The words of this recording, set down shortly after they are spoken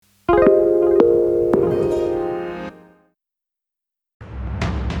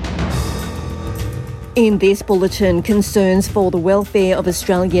In this bulletin, concerns for the welfare of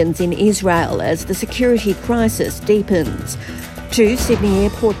Australians in Israel as the security crisis deepens. 2 Sydney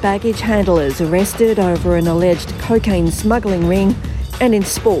airport baggage handlers arrested over an alleged cocaine smuggling ring. And in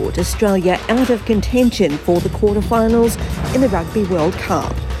sport, Australia out of contention for the quarterfinals in the Rugby World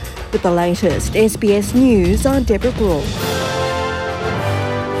Cup. With the latest SBS News, I'm Deborah Brawl.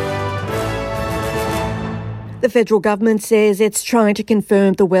 The federal government says it's trying to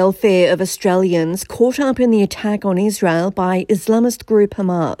confirm the welfare of Australians caught up in the attack on Israel by Islamist group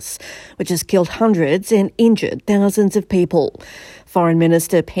Hamas, which has killed hundreds and injured thousands of people. Foreign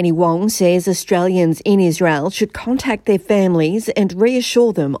Minister Penny Wong says Australians in Israel should contact their families and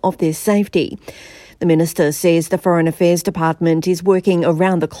reassure them of their safety. The minister says the Foreign Affairs Department is working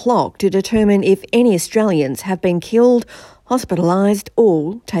around the clock to determine if any Australians have been killed, hospitalised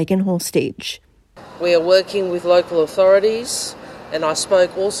or taken hostage. We are working with local authorities, and I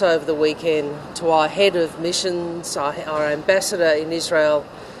spoke also over the weekend to our head of missions, our ambassador in Israel,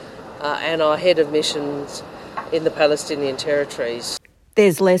 and our head of missions in the Palestinian territories.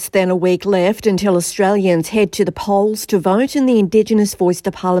 There's less than a week left until Australians head to the polls to vote in the Indigenous Voice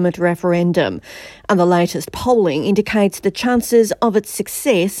to Parliament referendum, and the latest polling indicates the chances of its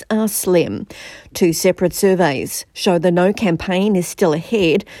success are slim. 2 separate surveys show the No campaign is still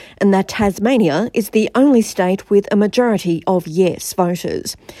ahead and that Tasmania is the only state with a majority of yes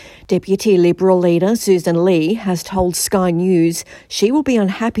voters. Deputy Liberal leader Susan Lee has told Sky News she will be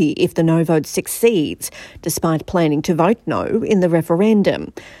unhappy if the no vote succeeds, despite planning to vote no in the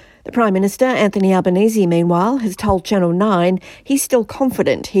referendum. The Prime Minister, Anthony Albanese, meanwhile, has told Channel 9 he's still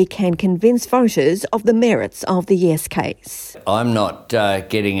confident he can convince voters of the merits of the yes case. I'm not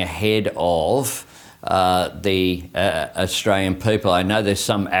getting ahead of the Australian people. I know there's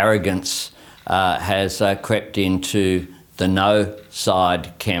some arrogance has crept into the no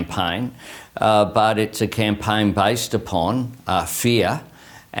side campaign, but it's a campaign based upon fear,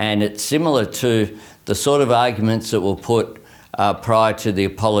 and it's similar to the sort of arguments that were put prior to the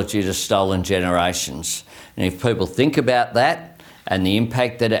apology to stolen generations. And if people think about that and the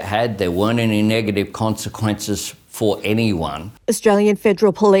impact that it had, there weren't any negative consequences for anyone. Australian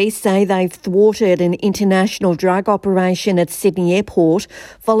Federal Police say they've thwarted an international drug operation at Sydney Airport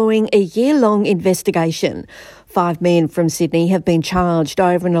following a year-long investigation. 5 men from Sydney have been charged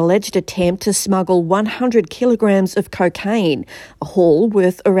over an alleged attempt to smuggle 100 kilograms of cocaine, a haul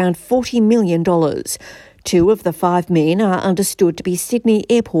worth around $40 million. 2 of the 5 men are understood to be Sydney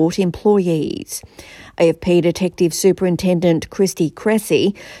Airport employees. AFP Detective Superintendent Christy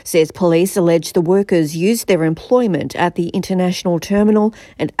Cressy says police allege the workers used their employment at the international terminal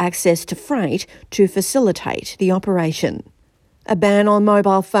and access to freight to facilitate the operation. A ban on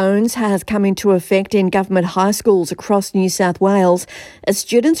mobile phones has come into effect in government high schools across New South Wales as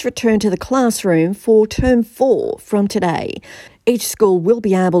students return to the classroom for Term 4 from today. Each school will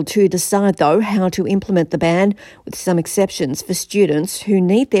be able to decide, though, how to implement the ban, with some exceptions for students who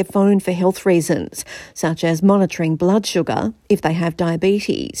need their phone for health reasons, such as monitoring blood sugar if they have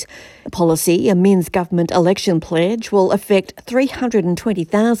diabetes. The policy, a Min's government election pledge, will affect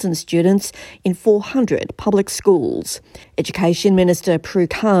 320,000 students in 400 public schools. Education Minister Prue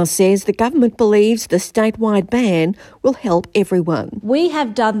Carr says the government believes the statewide ban will help everyone. We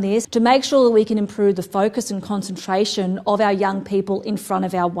have done this to make sure that we can improve the focus and concentration of our young people in front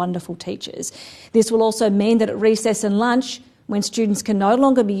of our wonderful teachers. This will also mean that at recess and lunch, when students can no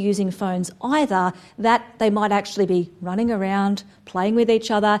longer be using phones either, that they might actually be running around, playing with each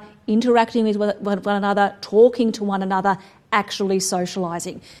other, interacting with one another, talking to one another, actually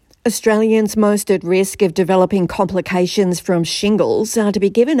socialising. Australians most at risk of developing complications from shingles are to be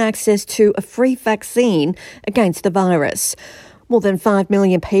given access to a free vaccine against the virus. More than 5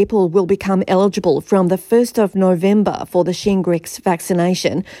 million people will become eligible from the 1st of November for the Shingrix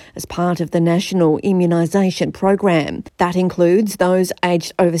vaccination as part of the National Immunisation Program. That includes those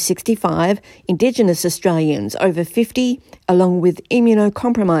aged over 65, Indigenous Australians over 50, along with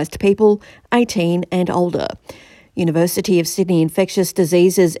immunocompromised people 18 and older. University of Sydney infectious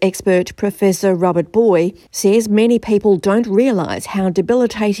diseases expert Professor Robert Boy says many people don't realise how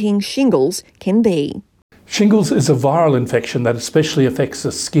debilitating shingles can be. Shingles is a viral infection that especially affects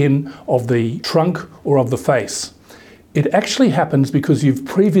the skin of the trunk or of the face. It actually happens because you've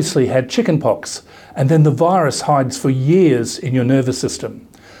previously had chickenpox, and then the virus hides for years in your nervous system.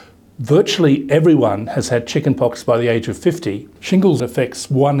 Virtually everyone has had chickenpox by the age of 50. Shingles affects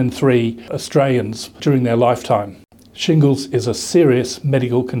 1 in 3 Australians during their lifetime. Shingles is a serious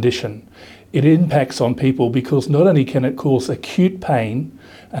medical condition. It impacts on people because not only can it cause acute pain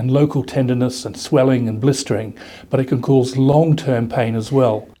and local tenderness and swelling and blistering, but it can cause long-term pain as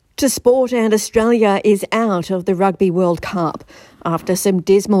well. To sport, and Australia is out of the Rugby World Cup. After some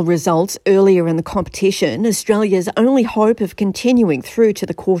dismal results earlier in the competition, Australia's only hope of continuing through to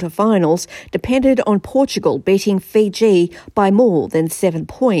the quarterfinals depended on Portugal beating Fiji by more than 7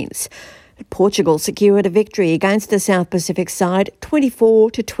 points. Portugal secured a victory against the South Pacific side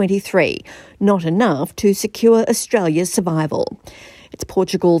 24-23, not enough to secure Australia's survival. It's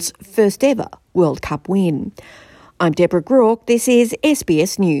Portugal's first ever World Cup win. I'm Deborah Grook. This is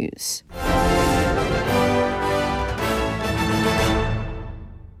SBS News.